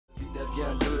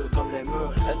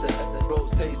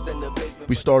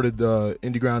We started the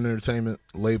Indie Ground Entertainment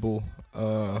label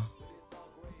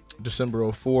December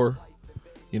 '04.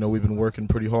 You know, we've been working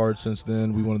pretty hard since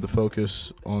then. We wanted to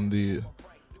focus on the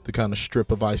kind of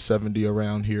strip of I-70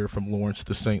 around here from Lawrence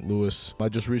to St. Louis. I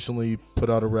just recently put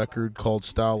out a record called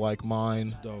Style Like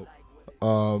Mine. Dope.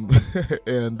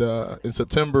 And in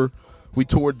September, we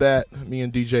toured that, me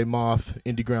and DJ Moth,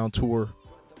 Indie Ground Tour.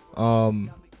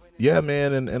 Yeah,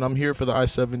 man, and I'm here for the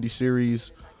I-70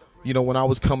 series. You know, when I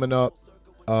was coming up,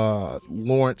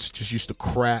 Lawrence just used to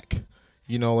crack,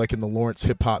 you know, like in the Lawrence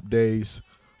hip-hop days.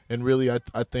 And really, I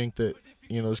think that,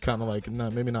 you know, it's kind of like,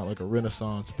 maybe not like a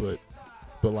renaissance, but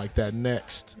like that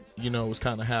next, you know, was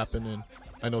kind of happening.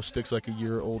 I know Stick's like a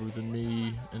year older than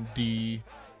me, and D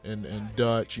and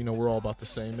Dutch, you know, we're all about the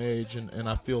same age, and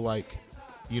I feel like,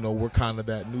 you know, we're kind of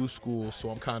that new school, so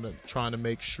I'm kind of trying to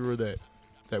make sure that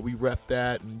we rep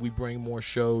that and we bring more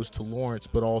shows to Lawrence,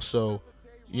 but also,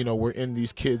 you know, we're in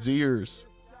these kids' ears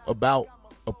about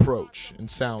approach and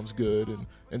sounds good,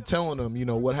 and telling them, you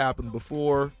know, what happened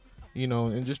before, you know,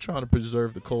 and just trying to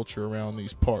preserve the culture around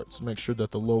these parts, make sure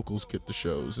that the locals get the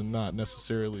shows and not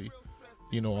necessarily,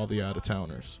 you know, all the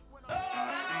out-of-towners.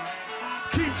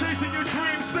 Keep chasing your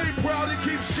dreams, stay proud and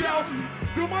keep shouting.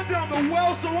 Do mine down the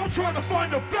well, so I'm trying to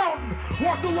find a fountain.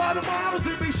 Walked a lot of miles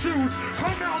in these shoes,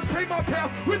 climb mountains, paint my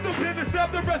path with the pen and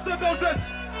snap the rest of those that's...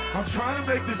 I'm trying to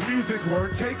make this music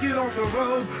work, take it on the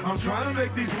road. I'm trying to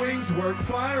make these wings work,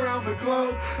 fly around the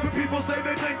globe. The people say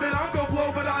they think that I'm gonna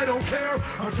blow, but I don't care.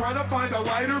 I'm trying to find a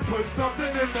lighter, put something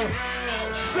in the...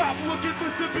 Stop looking,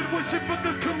 listening, wishing for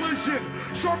this collision.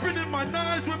 Sharpening my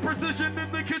knives with precision in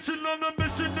the kitchen on a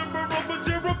mission.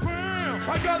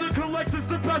 I got a collection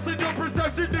surpassing your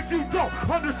perception if you don't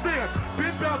understand.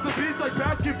 Been bouncing beats like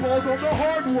basketballs on the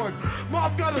hardwood.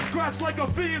 Moth got a scratch like a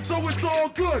fiend, so it's all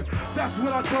good. That's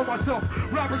what I tell myself.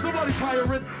 Rappers, nobody's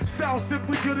hiring. Sound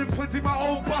simply good and plenty, my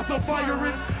own boss of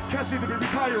firing. Can't seem to be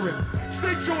retiring.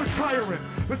 Stage show is tiring.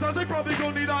 Besides, they probably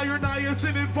gonna need iron,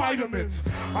 niacin, and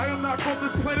vitamins. I am not from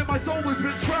this planet, my soul has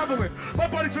been traveling. My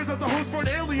body turns out the host for an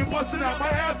alien busting out my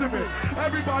abdomen.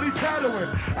 Everybody tattling,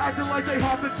 acting like they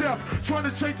hot to death. Trying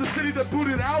to change the city that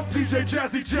booted out DJ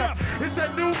Jazzy Jeff. It's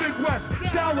that new Midwest,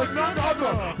 style like none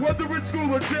other. Whether it's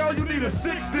school or jail, you need a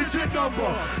 6-digit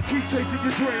number. Keep chasing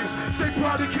your dreams, stay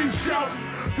proud and keep shouting.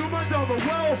 Do mine down the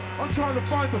well, I'm trying to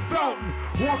find the fountain.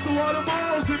 Walked a lot of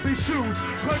miles in these shoes,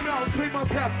 climb mountains, paint my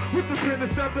path with the pen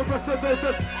and snap the rest of those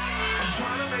that's... I'm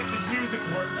trying to make this music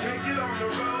work, take it on the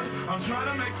road. I'm trying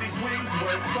to make these wings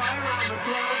work, fly around the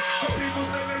globe. The people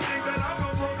say they think that I'm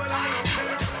gonna blow, but I don't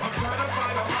care. I'm trying to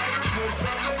find a lighter, put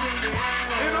something in the air.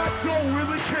 And I don't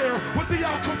really care what the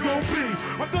outcome gon' be.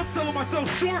 I'm done selling myself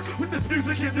short with this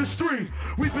music industry.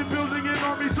 We've been building an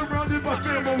army surrounded by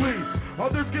family.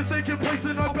 Others get taken place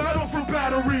in a battle for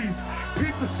batteries.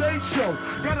 Keep the stage show,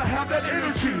 gotta have that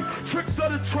energy. Tricks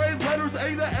of the trade, letters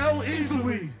A to L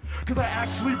easily. Cause I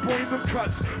actually bring them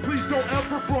cuts. Please don't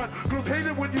ever front. Girls hate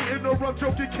it when you interrupt,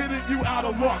 joking, kidding, you out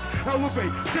of luck.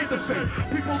 Elevate, stay the same.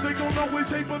 People they don't always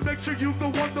hate, but make sure you the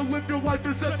one to live your life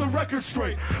and set the record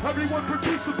straight. Everyone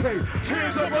participate,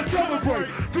 hands up, let's celebrate.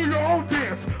 Do your own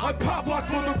dance, I pop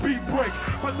locks on the beat break.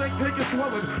 My neck taking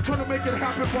swelling, trying to make it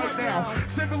happen right now.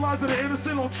 Stabilizing the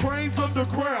innocent on trains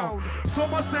underground. So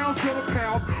my sound's gonna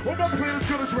pound, or my plan's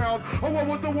gonna drown. Oh, I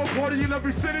want the one party in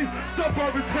every city,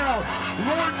 suburban town.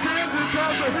 Lawrence, Kansas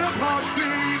has a hip-hop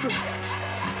scene.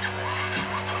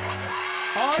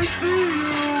 I see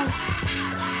you.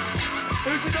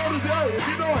 If you know this, hey, if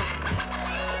you know it.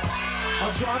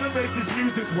 I'm trying to make this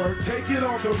music work, take it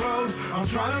on the road. I'm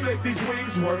trying to make these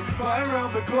wings work, fly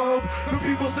around the globe. The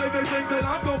people say they think that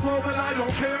I'm gonna blow, but I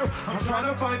don't care. I'm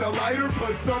trying to find a lighter,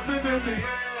 put something in the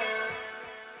air.